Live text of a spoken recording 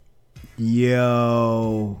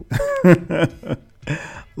Yo,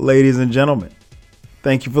 ladies and gentlemen,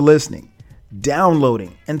 thank you for listening,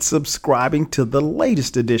 downloading, and subscribing to the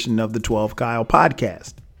latest edition of the 12 Kyle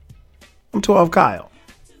podcast. I'm 12 Kyle.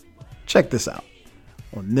 Check this out.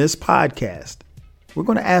 On this podcast, we're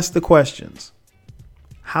going to ask the questions.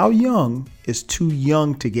 How young is too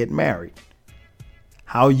young to get married?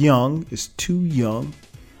 How young is too young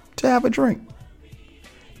to have a drink?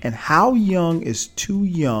 And how young is too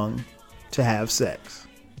young to have sex?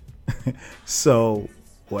 So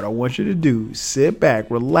what I want you to do, sit back,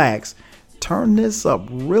 relax, turn this up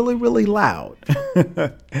really, really loud.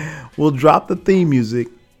 We'll drop the theme music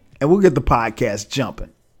and we'll get the podcast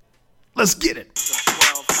jumping. Let's get it.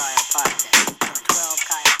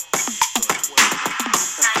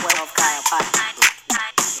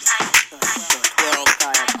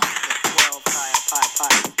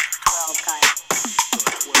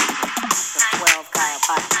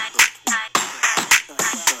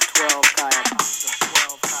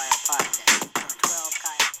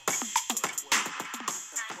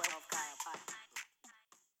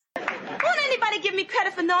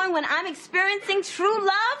 When I'm experiencing true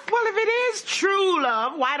love? Well, if it is true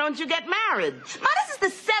love, why don't you get married? Ma, this is the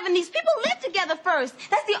 70s. People live together first.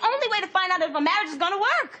 That's the only way to find out if a marriage is going to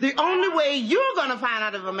work. The only way you're going to find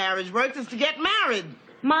out if a marriage works is to get married.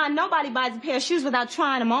 Ma, nobody buys a pair of shoes without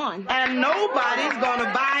trying them on. And nobody's going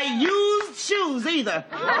to buy used shoes either.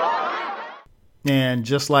 And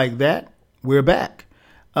just like that, we're back.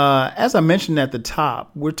 As I mentioned at the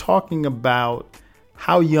top, we're talking about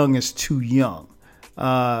how young is too young.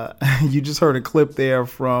 You just heard a clip there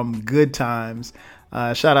from Good Times.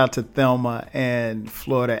 Shout out to Thelma and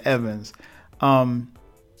Florida Evans.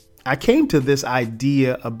 I came to this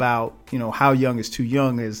idea about, how young is too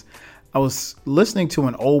young is I was listening to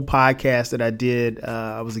an old podcast that I did.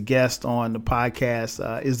 I was a guest on the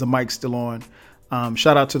podcast. Is the mic still on?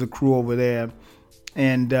 Shout out to the crew over there.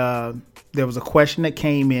 And there was a question that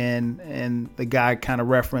came in, and the guy kind of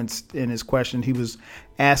referenced in his question, he was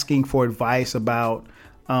asking for advice about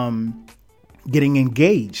getting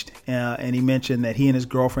engaged. And he mentioned that he and his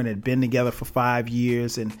girlfriend had been together for 5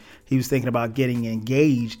 years, and he was thinking about getting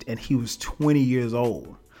engaged, and he was 20 years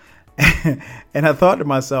old. And I thought to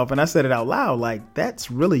myself, and I said it out loud, like, that's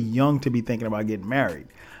really young to be thinking about getting married.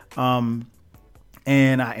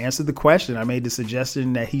 And I answered the question. I made the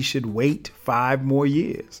suggestion that he should wait 5 more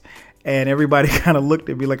years. And everybody kind of looked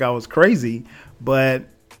at me like I was crazy, but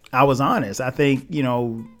I was honest. I think,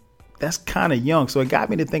 that's kind of young. So it got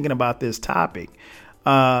me to thinking about this topic.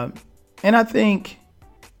 And I think,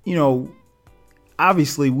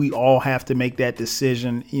 obviously we all have to make that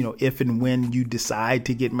decision, if and when you decide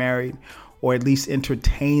to get married, or at least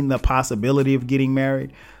entertain the possibility of getting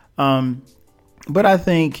married. But I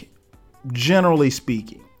think, generally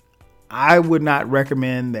speaking, I would not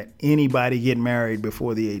recommend that anybody get married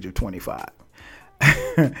before the age of 25.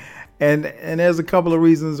 And there's a couple of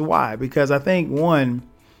reasons why. Because I think, one,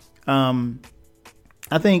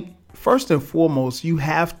 I think first and foremost, you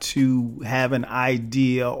have to have an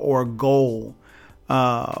idea or a goal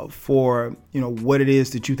for, what it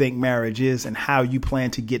is that you think marriage is and how you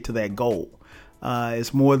plan to get to that goal.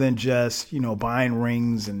 It's more than just, buying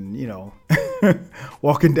rings and,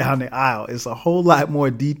 walking down the aisle. It's a whole lot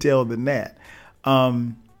more detailed than that.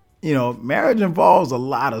 Marriage involves a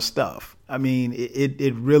lot of stuff. I mean,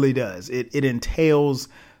 it really does. It entails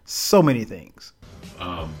so many things.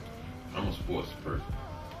 I'm a sports person.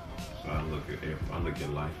 So I look at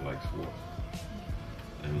life like sports.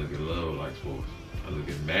 And look at love like sports. I look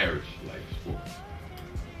at marriage like sports.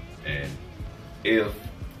 And if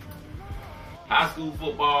high school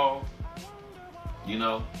football, you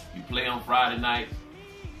play on Friday nights,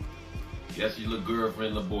 that's your little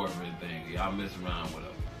girlfriend, little boyfriend thing. Y'all mess around with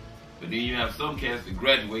her. But then you have some cats that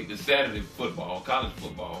graduate to Saturday football, college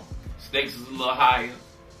football. Stakes is a little higher.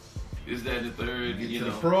 Is that the third? Get to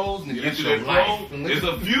the pros and get to the pros.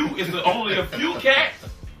 It's only a few cats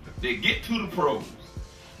that get to the pros.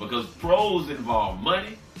 Because pros involve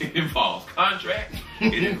money, it involves contracts,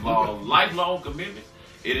 it involves lifelong commitments,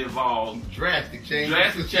 it involves drastic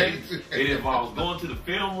changes. It involves going to the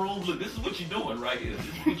film room. Look, this is what you're doing right here. This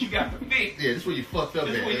is what you got to fix. Yeah, this is where you fucked up.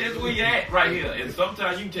 This is where you're at right here. And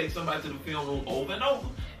sometimes you can take somebody to the film room over and over,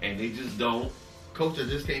 and they just don't. Coach, I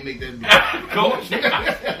just can't make that block. Coach,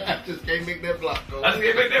 I just can't make that block, Coach. I just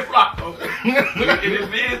can't make that block, Coach. But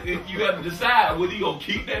if you have to decide whether you're going to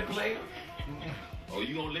keep that player or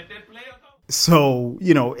you going to let that player go. So,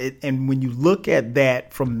 and when you look at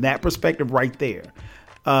that from that perspective right there,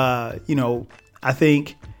 I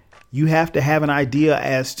think you have to have an idea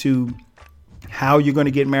as to how you're going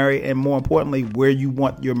to get married, and more importantly, where you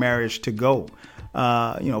want your marriage to go.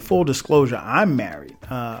 Full disclosure, I'm married.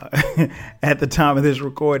 At the time of this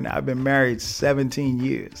recording, I've been married 17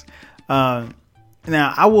 years. Now,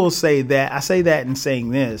 I will say that, I say that in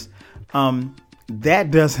saying this,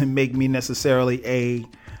 that doesn't make me necessarily a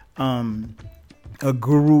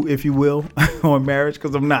guru, if you will, on marriage,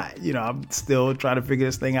 because I'm not. I'm still trying to figure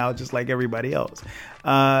this thing out just like everybody else.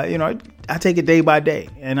 I take it day by day,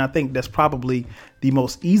 and I think that's probably the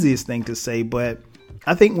most easiest thing to say. But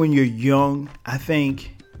I think when you're young, I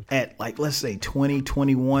think at let's say 20,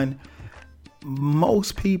 21,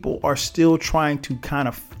 most people are still trying to kind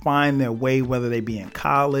of find their way, whether they be in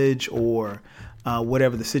college or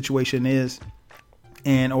whatever the situation is.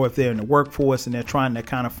 Or if they're in the workforce and they're trying to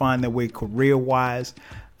kind of find their way career wise.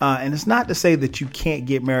 And it's not to say that you can't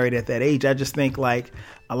get married at that age. I just think a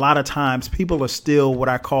lot of times people are still what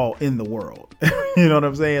I call in the world. You know what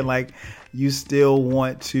I'm saying? You still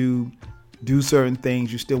want to do certain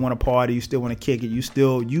things. You still want to party. You still want to kick it.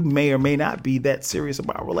 You may or may not be that serious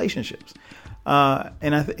about relationships.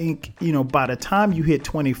 And I think, by the time you hit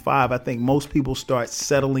 25, I think most people start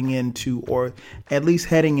settling into, or at least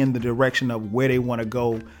heading in the direction of where they want to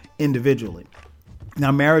go individually.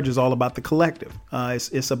 Now, marriage is all about the collective.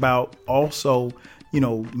 It's about also,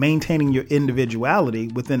 maintaining your individuality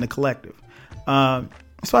within the collective.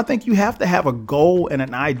 So I think you have to have a goal and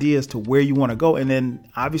an idea as to where you want to go. And then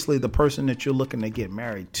obviously the person that you're looking to get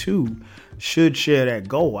married to should share that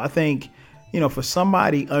goal. I think, for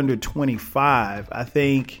somebody under 25, I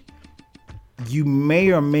think you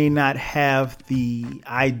may or may not have the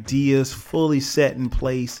ideas fully set in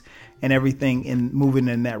place and everything in moving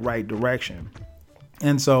in that right direction.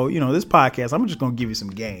 And so, this podcast, I'm just going to give you some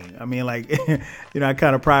game. I mean, I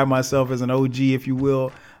kind of pride myself as an OG, if you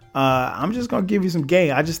will. I'm just going to give you some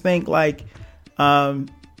game. I just think you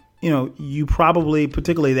probably,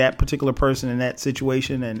 particularly that particular person in that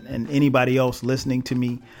situation and anybody else listening to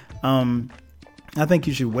me, I think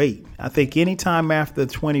you should wait. I think anytime after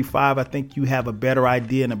 25, I think you have a better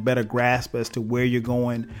idea and a better grasp as to where you're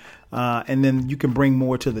going. And then you can bring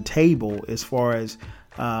more to the table as far as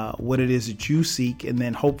what it is that you seek. And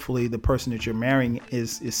then hopefully the person that you're marrying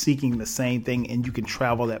is seeking the same thing, and you can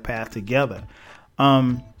travel that path together.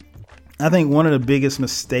 I think one of the biggest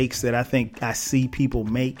mistakes that I think I see people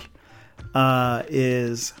make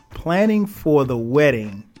is planning for the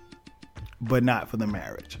wedding, but not for the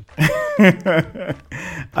marriage.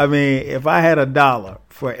 I mean, if I had $1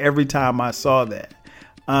 for every time I saw that,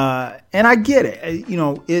 and I get it,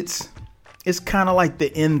 it's kind of like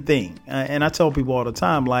the end thing. And I tell people all the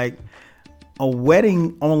time, a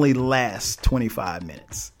wedding only lasts 25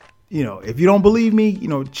 minutes. If you don't believe me,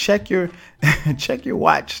 check your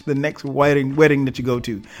watch the next wedding that you go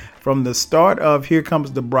to, from the start of Here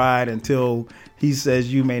Comes the Bride until he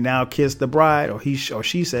says you may now kiss the bride, or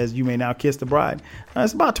she says you may now kiss the bride.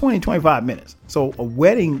 It's about 20-25 minutes. So a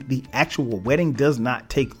wedding, the actual wedding, does not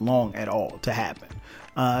take long at all to happen.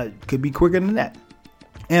 Could be quicker than that.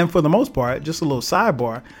 And for the most part, just a little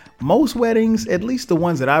sidebar, most weddings, at least the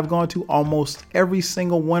ones that I've gone to, almost every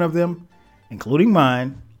single one of them, including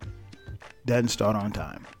mine, doesn't start on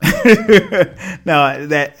time. Now,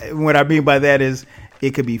 what I mean by that is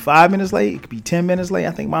it could be 5 minutes late. It could be 10 minutes late.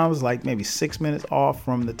 I think mine was maybe 6 minutes off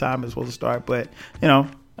from the time it's supposed to start. But, you're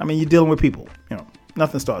dealing with people.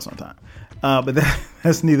 Nothing starts on time. But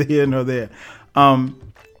that's neither here nor there.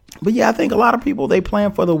 But yeah, I think a lot of people, they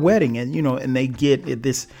plan for the wedding and, and they get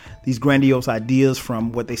these grandiose ideas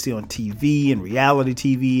from what they see on TV and reality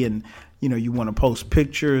TV, and, you want to post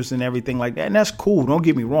pictures and everything like that. And that's cool. Don't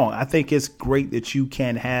get me wrong. I think it's great that you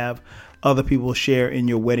can have other people share in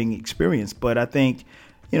your wedding experience. But I think,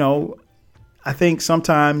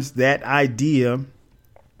 sometimes that idea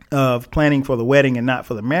of planning for the wedding and not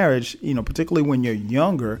for the marriage, particularly when you're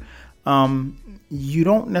younger, you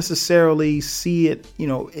don't necessarily see it,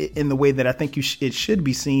 in the way that I think it should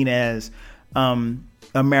be seen as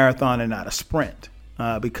a marathon and not a sprint.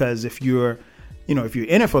 Because if you're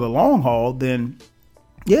in it for the long haul, then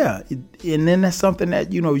yeah. And then that's something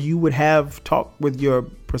that, you would have talked with your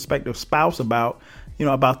prospective spouse about,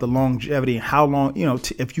 about the longevity and how long,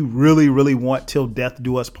 if you really, really want till death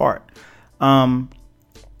do us part.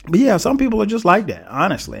 But yeah, some people are just like that,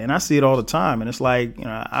 honestly. And I see it all the time. And it's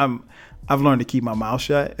I've learned to keep my mouth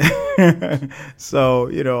shut. So,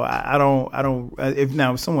 I don't,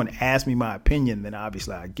 if someone asks me my opinion, then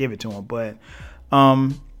obviously I give it to them.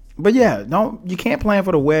 But yeah, you can't plan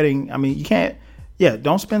for the wedding. I mean, you can't yeah,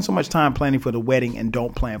 don't spend so much time planning for the wedding and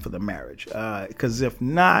don't plan for the marriage. Because if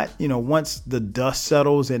not, once the dust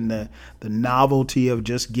settles and the novelty of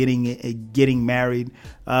just getting married,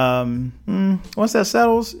 once that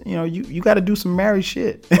settles, you got to do some married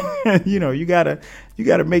shit. You got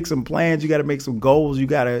to make some plans. You got to make some goals. You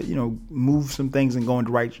got to, move some things and go in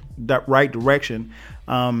the right direction.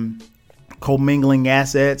 Commingling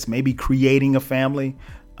assets, maybe creating a family.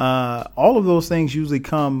 All of those things usually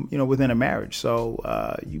come, within a marriage.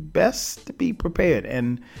 So you best to be prepared.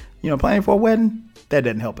 And, planning for a wedding, that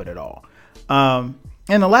doesn't help it at all. And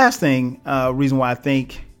the last thing, reason why I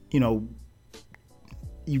think,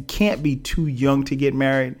 you can't be too young to get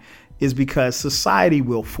married is because society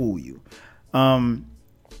will fool you.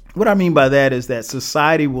 What I mean by that is that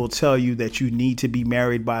society will tell you that you need to be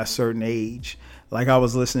married by a certain age. Like I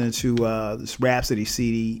was listening to this Rhapsody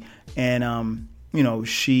CD, and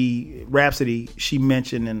she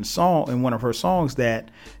mentioned in one of her songs that,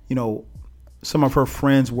 some of her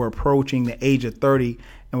friends were approaching the age of 30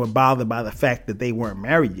 and were bothered by the fact that they weren't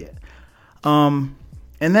married yet. And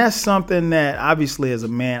that's something that obviously as a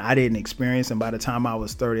man, I didn't experience. And by the time I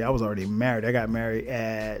was 30, I was already married. I got married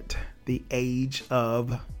at the age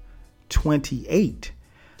of 28.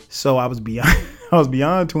 So I was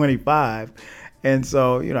beyond 25. And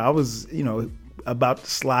so, I was, about to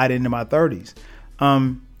slide into my 30s.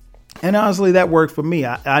 And honestly, that worked for me.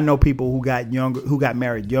 I know people who got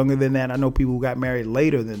married younger than that. I know people who got married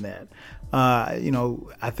later than that.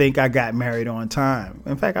 I think I got married on time.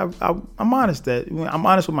 In fact, I'm honest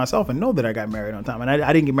with myself and know that I got married on time. And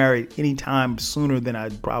I didn't get married any time sooner than I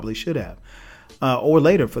probably should have, or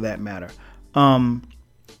later for that matter. I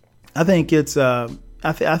think it's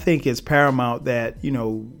I think it's paramount that,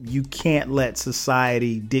 you can't let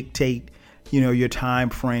society dictate, your time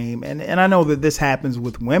frame. And I know that this happens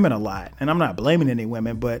with women a lot, and I'm not blaming any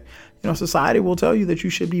women, but, society will tell you that you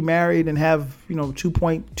should be married and have,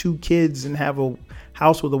 2.2 kids and have a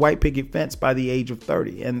house with a white picket fence by the age of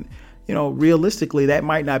 30. And, realistically, that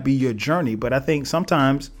might not be your journey. But I think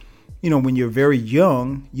sometimes, when you're very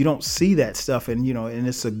young, you don't see that stuff. And, and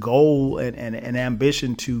it's a goal and an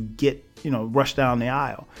ambition to get, rush down the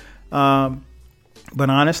aisle. But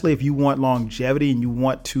honestly, if you want longevity and you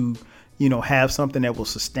want to, have something that will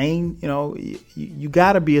sustain, you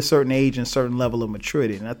got to be a certain age and certain level of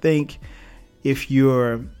maturity. And I think if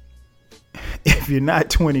you're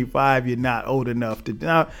not 25, you're not old enough to.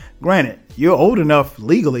 Now, granted, you're old enough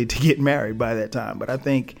legally to get married by that time. But I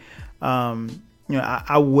think,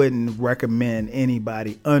 I wouldn't recommend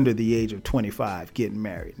anybody under the age of 25 getting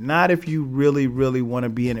married. Not if you really, really want to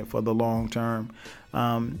be in it for the long term.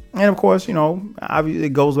 And of course, obviously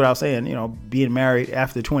it goes without saying, being married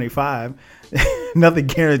after 25, nothing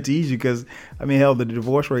guarantees you because, hell, the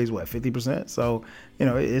divorce rate is 50%. So,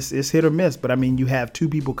 it's hit or miss. But you have two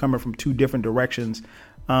people coming from two different directions,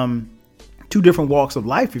 two different walks of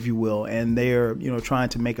life, if you will. And they're, trying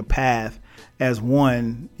to make a path as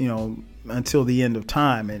one, until the end of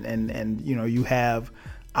time. And you have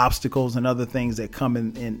obstacles and other things that come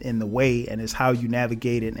in the way, and it's how you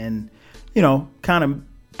navigate it and, kind of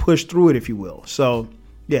push through it, if you will. So,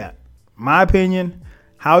 yeah, my opinion,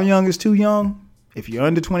 how young is too young? If you're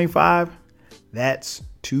under 25, that's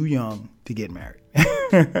too young to get married.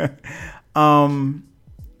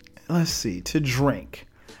 Let's see, to drink.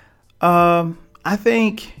 I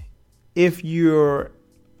think if you're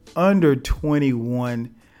under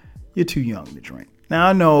 21, you're too young to drink. Now,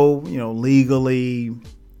 I know, legally,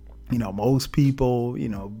 most people,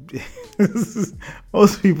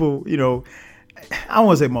 most people, I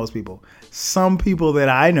won't say most people. Some people that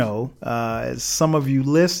I know, some of you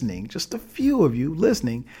listening, just a few of you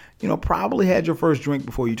listening, probably had your first drink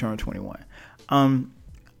before you turned 21.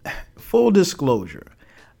 Full disclosure,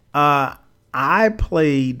 I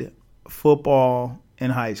played football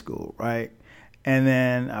in high school, right? And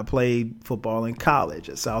then I played football in college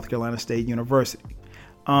at South Carolina State University.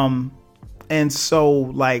 And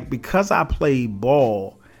so, because I played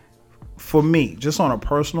ball, for me, just on a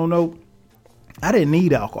personal note, I didn't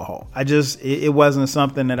need alcohol. It wasn't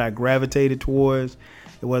something that I gravitated towards.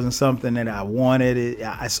 It wasn't something that I wanted.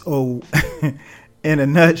 So, in a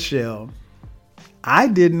nutshell, I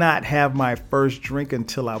did not have my first drink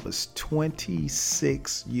until I was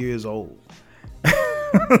 26 years old.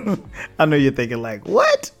 I know you're thinking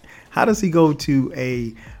what? How does he go to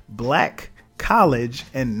a black college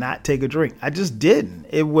and not take a drink? I just didn't.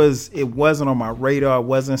 It wasn't on my radar. It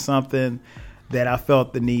wasn't something that I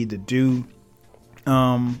felt the need to do.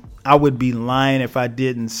 I would be lying if I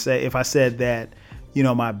said that,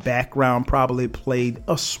 my background probably played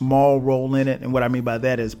a small role in it. And what I mean by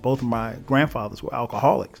that is both of my grandfathers were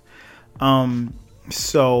alcoholics.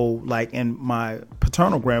 So like, and my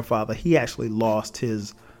paternal grandfather, he actually lost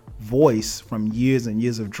his voice from years and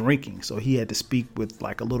years of drinking. So he had to speak with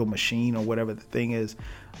like a little machine or whatever the thing is.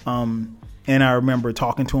 And I remember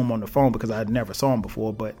talking to him on the phone because I never saw him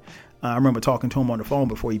before, but I remember talking to him on the phone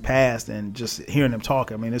before he passed and just hearing him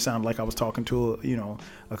talk. I mean, it sounded like I was talking to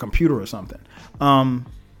a computer or something.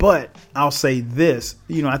 But I'll say this,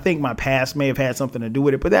 I think my past may have had something to do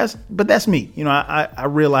with it, but that's me. I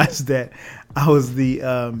realized that I was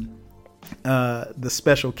the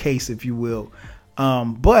special case, if you will.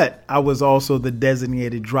 But I was also the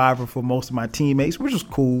designated driver for most of my teammates, which was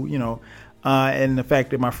cool, and the fact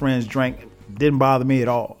that my friends drank didn't bother me at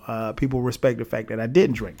all. People respect the fact that I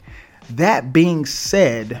didn't drink. That being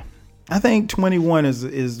said, I think 21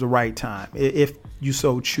 is the right time if you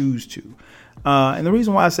so choose to. And the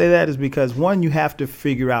reason why I say that is because, one, you have to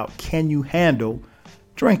figure out, can you handle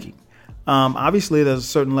drinking? Obviously, there's a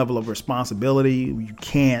certain level of responsibility. You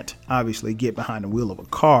can't obviously get behind the wheel of a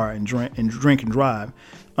car and drink and drive.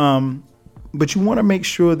 But you want to make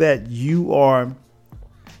sure that you are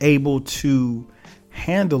able to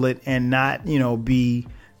handle it and not, be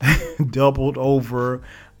doubled over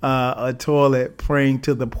a toilet praying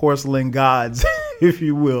to the porcelain gods, if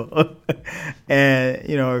you will. And,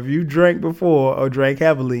 if you drank before or drank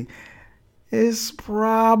heavily, it's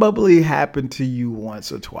probably happened to you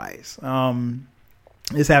once or twice.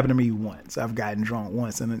 It's happened to me once. I've gotten drunk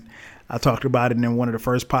once, and I talked about it in one of the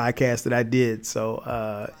first podcasts that I did.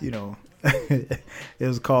 So, it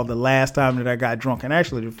was called The Last Time That I Got Drunk. And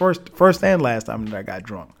actually the first and last time that I got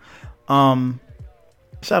drunk.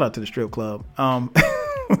 Shout out to the strip club.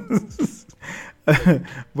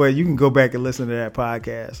 But you can go back and listen to that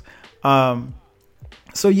podcast.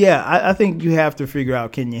 So yeah, I think you have to figure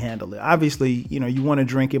out, can you handle it? Obviously, you want to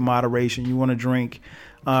drink in moderation. You want to drink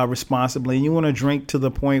responsibly, and you want to drink to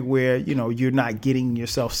the point where, you're not getting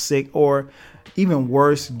yourself sick, or even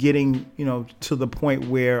worse, getting, to the point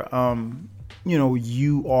where,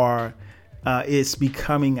 you are, it's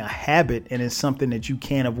becoming a habit and it's something that you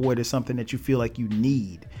can't avoid. It's something that you feel like you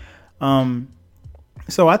need.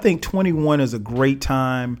 So I think 21 is a great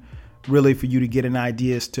time really for you to get an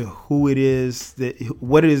idea as to what it is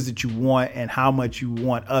that you want and how much you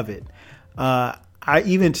want of it. I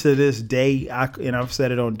even to this day, and I've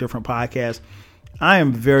said it on different podcasts, I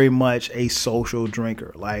am very much a social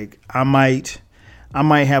drinker. Like I might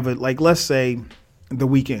have let's say the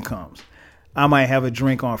weekend comes, I might have a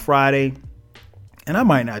drink on Friday and I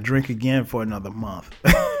might not drink again for another month.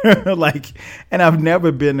 And I've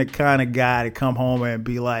never been the kind of guy to come home and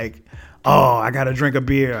be like, oh, I got to drink a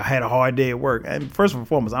beer. I had a hard day at work. And first and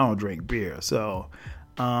foremost, I don't drink beer. So,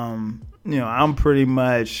 I'm pretty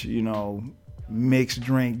much, mixed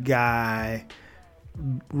drink guy,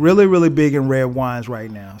 really, really big in red wines right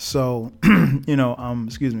now. So,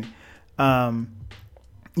 excuse me.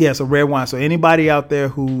 So red wine. So anybody out there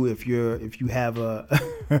who, if you have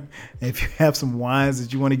if you have some wines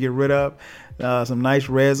that you want to get rid of, some nice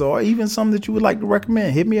reds, or even some that you would like to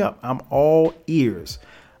recommend, hit me up. I'm all ears.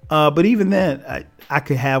 But even then, I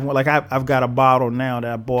could have one. Like I've got a bottle now that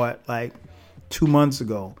I bought like 2 months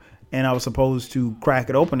ago, and I was supposed to crack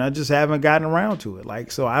it open. I just haven't gotten around to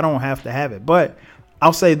it. So I don't have to have it. But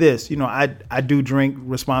I'll say this, I do drink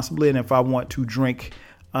responsibly, and if I want to drink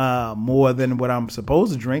more than what I'm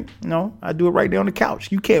supposed to drink, I do it right there on the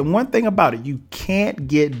couch. You can't. One thing about it, you can't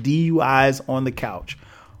get DUIs on the couch.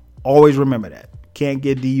 Always remember that. Can't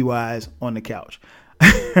get DUIs on the couch.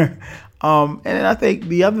 And I think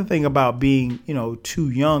the other thing about being, too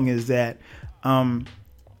young is that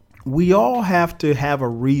we all have to have a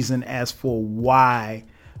reason as for why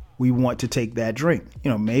we want to take that drink.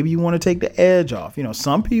 Maybe you want to take the edge off.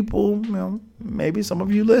 Some people, maybe some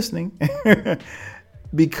of you listening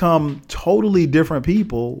become totally different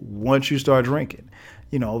people once you start drinking.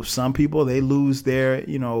 Some people, they lose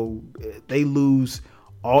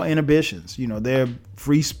all inhibitions, they're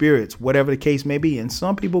free spirits, whatever the case may be. And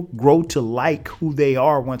some people grow to like who they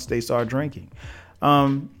are once they start drinking.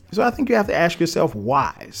 So I think you have to ask yourself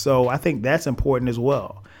why. So I think that's important as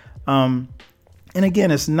well. And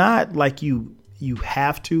again, it's not like you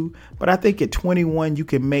have to, but I think at 21, you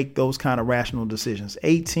can make those kind of rational decisions.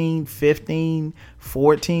 18, 15,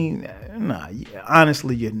 14. Nah,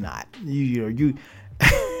 honestly, you're not. You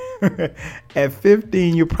at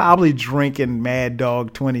 15, you're probably drinking Mad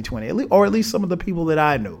Dog 2020, or at least some of the people that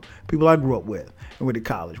I knew, people I grew up with and went to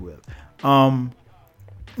college with. And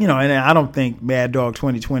I don't think Mad Dog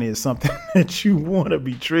 2020 is something that you want to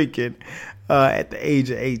be drinking at the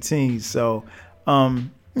age of 18. So,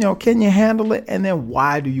 can you handle it? And then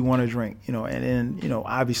why do you want to drink? And then,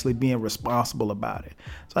 obviously being responsible about it.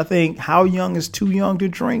 So I think how young is too young to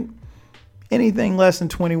drink? Anything less than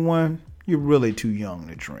 21, you're really too young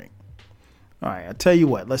to drink. All right, I'll tell you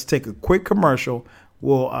what, let's take a quick commercial.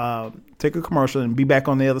 We'll take a commercial and be back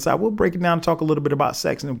on the other side. We'll break it down and talk a little bit about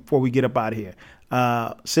sex before we get up out of here.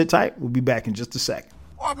 Sit tight. We'll be back in just a second.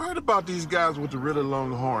 Oh, I've heard about these guys with the really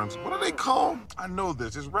long horns. What are they called? I know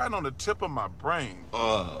this. It's right on the tip of my brain.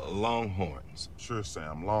 Longhorns. Sure,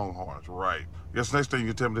 Sam. Longhorns, right. Guess next thing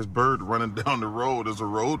you tell me this bird running down the road is a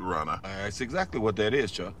road runner. That's exactly what that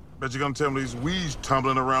is, Chuck. Bet you're gonna tell me these weeds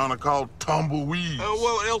tumbling around are called tumbleweeds.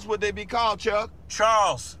 What else would they be called, Chuck?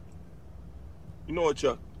 Charles. You know what,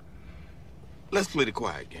 Chuck? Let's play the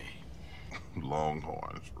quiet game.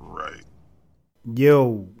 Longhorns, right.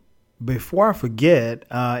 Yo, before I forget,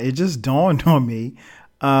 it just dawned on me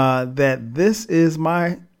that this is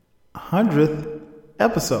my 100th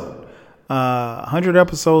episode. 100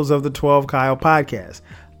 episodes of the 12 Kyle podcast.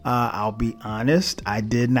 I'll be honest, I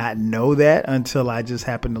did not know that until I just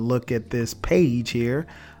happened to look at this page here.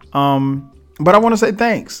 But I want to say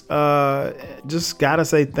thanks. Just got to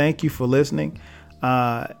say thank you for listening.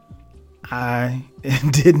 I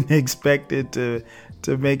didn't expect it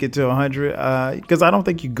to make it to 100 because I don't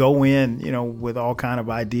think you go in, with all kind of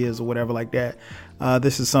ideas or whatever like that.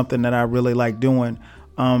 This is something that I really like doing.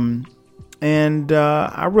 And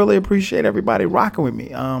I really appreciate everybody rocking with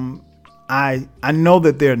me. I know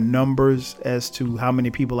that there are numbers as to how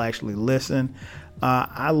many people actually listen.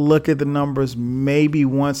 I look at the numbers maybe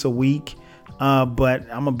once a week. But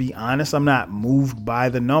I'm gonna be honest, I'm not moved by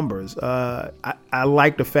the numbers. I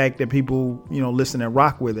like the fact that people, listen and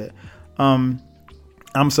rock with it.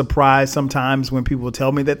 I'm surprised sometimes when people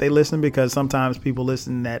tell me that they listen, because sometimes people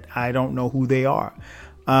listen that I don't know who they are.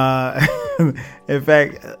 In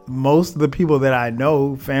fact, most of the people that I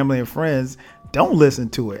know, family and friends, don't listen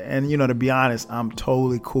to it. And, to be honest, I'm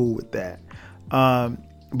totally cool with that.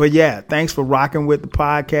 But yeah, thanks for rocking with the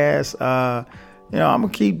podcast. I'm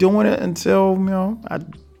going to keep doing it until, I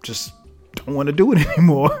just don't want to do it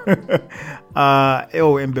anymore.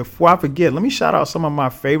 And before I forget, let me shout out some of my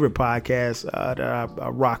favorite podcasts that I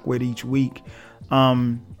rock with each week.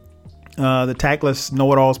 The Tactless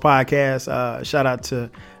Know-It-Alls podcast. Shout out to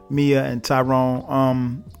Mia and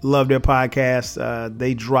Tyrone. Love their podcast.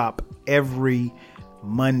 They drop every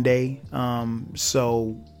Monday.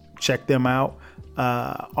 So check them out.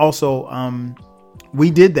 Also,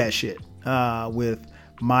 we did that shit with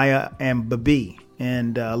Maya and Babi,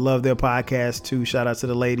 and love their podcast too. Shout out to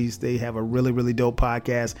the ladies. They have a really, really dope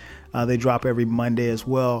podcast. They drop every Monday as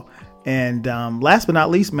well. And last but not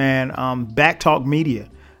least, man, Back Talk Media.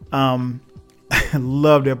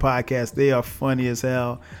 Love their podcast. They are funny as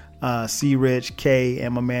hell. C Rich, K,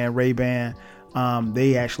 and my man Ray Ban.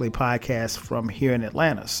 They actually podcast from here in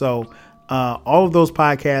Atlanta. So all of those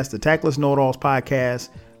podcasts, the Tactless Know-It-Alls podcast,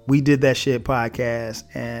 We Did That Shit podcast,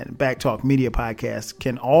 and Back Talk Media podcast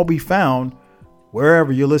can all be found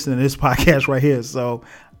wherever you're listening to this podcast right here. So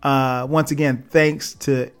once again, thanks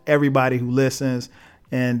to everybody who listens,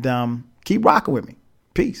 and keep rocking with me.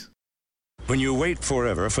 Peace. When you wait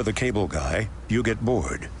forever for the cable guy, you get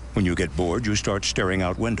bored. When you get bored, you start staring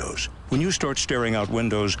out windows. When you start staring out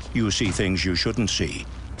windows, you see things you shouldn't see.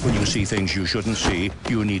 When you see things you shouldn't see,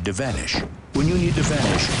 you need to vanish. When you need to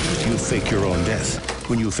vanish, you fake your own death.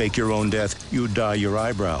 When you fake your own death, you dye your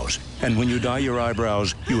eyebrows. And when you dye your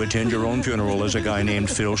eyebrows, you attend your own funeral as a guy named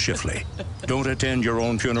Phil Shifley. Don't attend your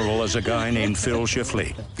own funeral as a guy named Phil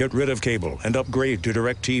Shifley. Get rid of cable and upgrade to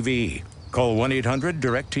DirecTV. Call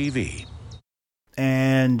 1-800-DirecTV.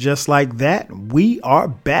 And just like that, we are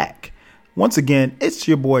back. Once again, it's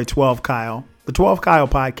your boy 12 Kyle, the 12 Kyle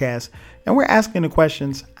podcast, and we're asking the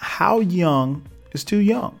questions, how young is too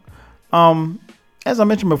young? As I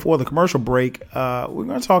mentioned before the commercial break, we're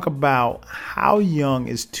going to talk about how young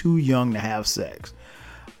is too young to have sex.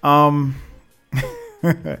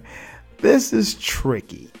 This is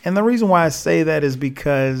tricky. And the reason why I say that is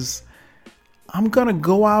because I'm going to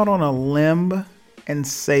go out on a limb and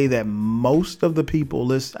say that most of the people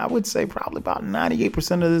listen, I would say probably about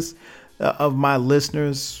 98% of this, of my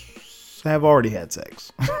listeners have already had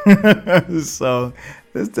sex. So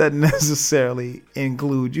this doesn't necessarily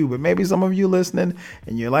include you, but maybe some of you listening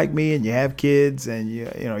and you're like me and you have kids and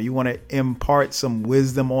you want to impart some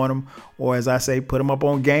wisdom on them, or as I say, put them up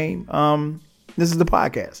on game. This is the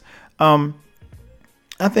podcast.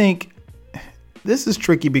 I think this is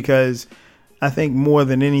tricky because I think more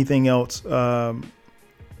than anything else,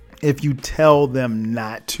 if you tell them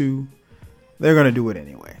not to, they're going to do it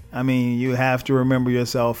anyway. I mean, you have to remember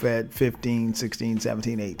yourself at 15, 16,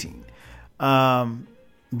 17, 18.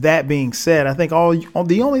 that being said, I think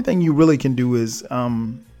the only thing you really can do is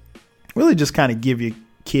really just kind of give your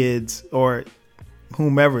kids or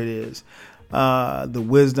whomever it is the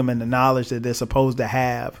wisdom and the knowledge that they're supposed to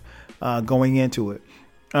have going into it.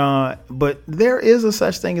 But there is a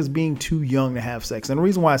such thing as being too young to have sex. And the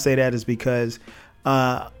reason why I say that is because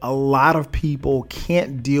a lot of people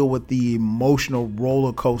can't deal with the emotional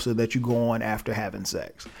roller coaster that you go on after having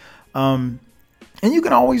sex. And you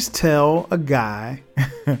can always tell a guy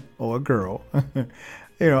or a girl,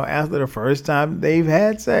 after the first time they've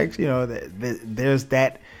had sex, there's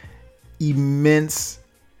that immense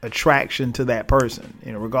attraction to that person,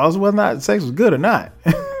 regardless of whether or not sex was good or not.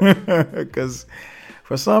 Because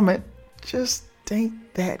for some, it just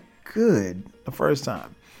ain't that good the first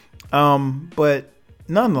time. But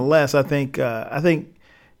nonetheless, I think,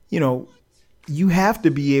 you have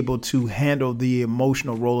to be able to handle the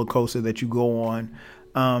emotional roller coaster that you go on,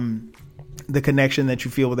 the connection that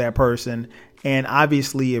you feel with that person. And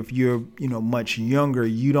obviously, if you're, much younger,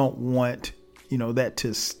 you don't want, that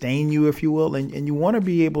to stain you, if you will. And you want to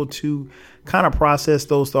be able to kind of process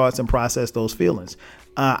those thoughts and process those feelings.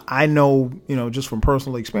 I know, just from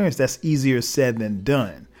personal experience, that's easier said than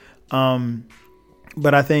done.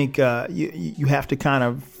 But I think you have to kind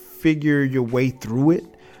of figure your way through it.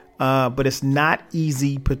 But it's not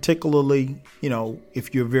easy, particularly,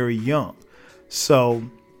 if you're very young. So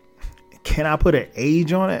can I put an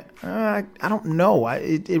age on it? I don't know.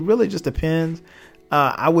 It really just depends.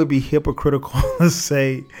 I would be hypocritical to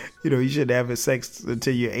say, you should have sex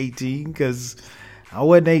until you're 18, because I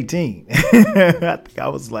wasn't 18. I think I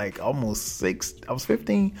was like almost 6. I was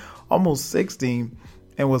 15, almost 16.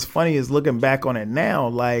 And what's funny is looking back on it now,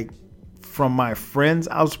 like from my friends,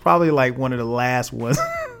 I was probably like one of the last ones.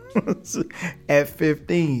 At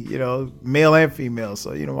 15, male and female.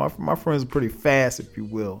 So, my friends are pretty fast, if you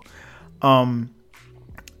will. But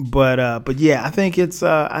yeah, I think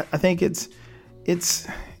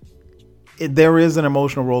there is an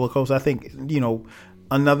emotional roller coaster. I think,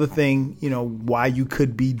 another thing, why you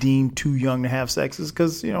could be deemed too young to have sex is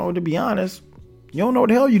because, to be honest, you don't know what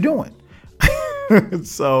the hell you're doing.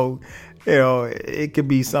 So, it could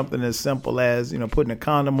be something as simple as, putting a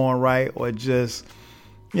condom on right, or just,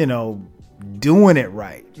 doing it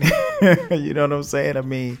right. You know what I'm saying? I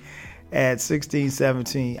mean, at 16,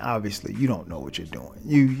 17, obviously you don't know what you're doing.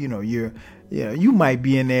 You might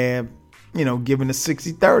be in there, giving a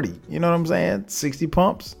 60-30, you know what I'm saying? 60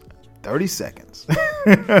 pumps, 30 seconds.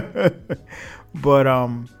 But,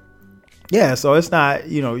 yeah, so it's not,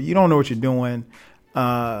 you don't know what you're doing.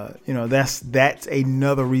 That's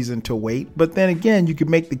another reason to wait. But then again, you could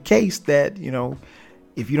make the case that,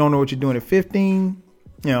 if you don't know what you're doing at 15,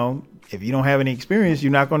 if you don't have any experience,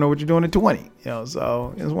 you're not going to know what you're doing at 20,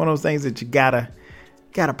 so it's one of those things that you gotta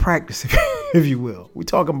practice, if you will. We're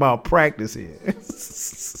talking about practice here.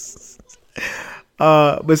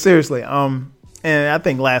 But seriously, and I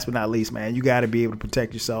think last but not least, man, you got to be able to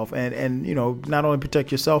protect yourself and, not only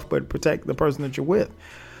protect yourself, but protect the person that you're with.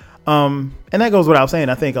 And that goes without saying.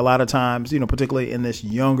 I think a lot of times, particularly in this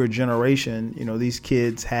younger generation, these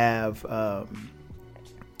kids have,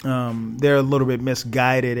 they're a little bit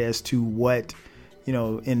misguided as to what,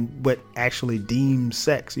 and what actually deems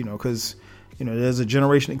sex, because, there's a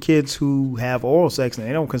generation of kids who have oral sex and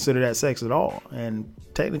they don't consider that sex at all. And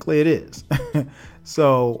technically it is.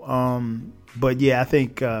 So, but yeah, I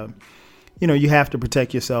think, you have to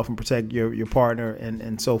protect yourself and protect your partner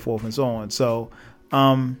and so forth and so on. So,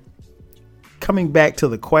 coming back to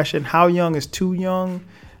the question, how young is too young?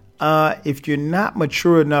 If you're not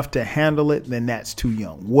mature enough to handle it, then that's too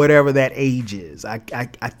young, whatever that age is. I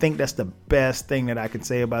think that's the best thing that I can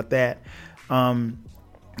say about that.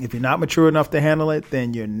 If you're not mature enough to handle it,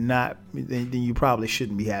 then then you probably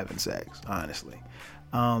shouldn't be having sex, honestly.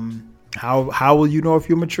 How will you know if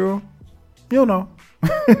you're mature? You'll know.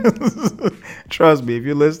 Trust me, if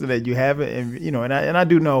you're listening and you haven't, and I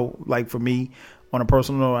do know, like for me, on a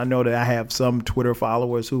personal note, I know that I have some Twitter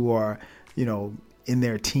followers who are, in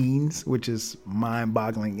their teens, which is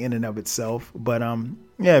mind-boggling in and of itself. But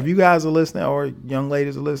yeah, if you guys are listening, or young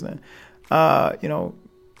ladies are listening,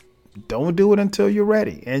 don't do it until you're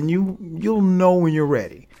ready, and you'll know when you're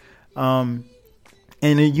ready. And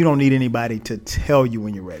you don't need anybody to tell you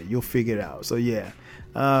when you're ready. You'll figure it out. So yeah,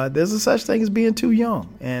 there's a such thing as being too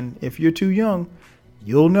young, and if you're too young,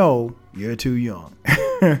 you'll know you're too young.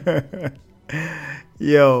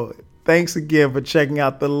 Yo, thanks again for checking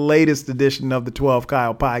out the latest edition of the 12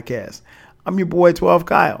 Kyle podcast. I'm your boy 12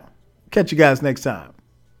 Kyle. Catch you guys next time.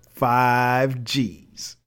 5G.